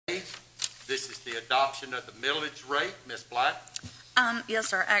This is the adoption of the millage rate. Ms. Black? Yes,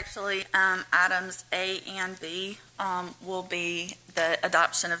 sir. Actually, items A and B will be the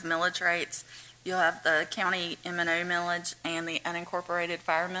adoption of millage rates. You'll have the county M&O millage and the unincorporated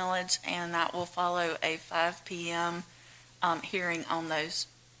fire millage, and that will follow a 5 p.m. Hearing on those.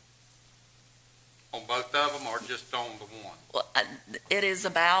 On both of them or just on the one? Well, it is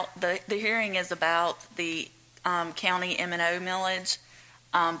about, the hearing is about the county M&O millage,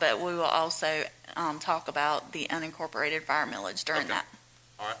 but we will also talk about the unincorporated fire millage during that.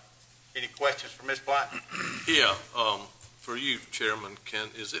 All right. Any questions for Ms. Black? Yeah, for you, Chairman,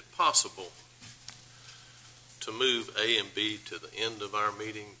 is it possible to move A and B to the end of our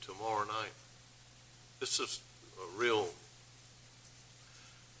meeting tomorrow night? This is a real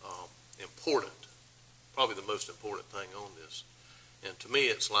important, probably the most important thing on this. And to me,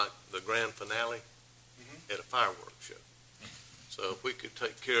 it's like the grand finale at a fireworks show. So if we could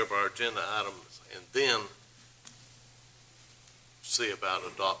take care of our agenda items and then see about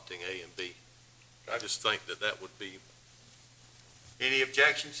adopting A and B. I just think that would be. Any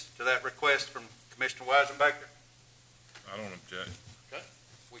objections to that request from Commissioner Wisenbaker? I don't object. Okay.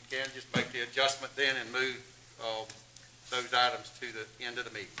 We can just make the adjustment then and move those items to the end of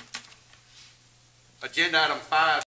the meeting. Agenda item 5.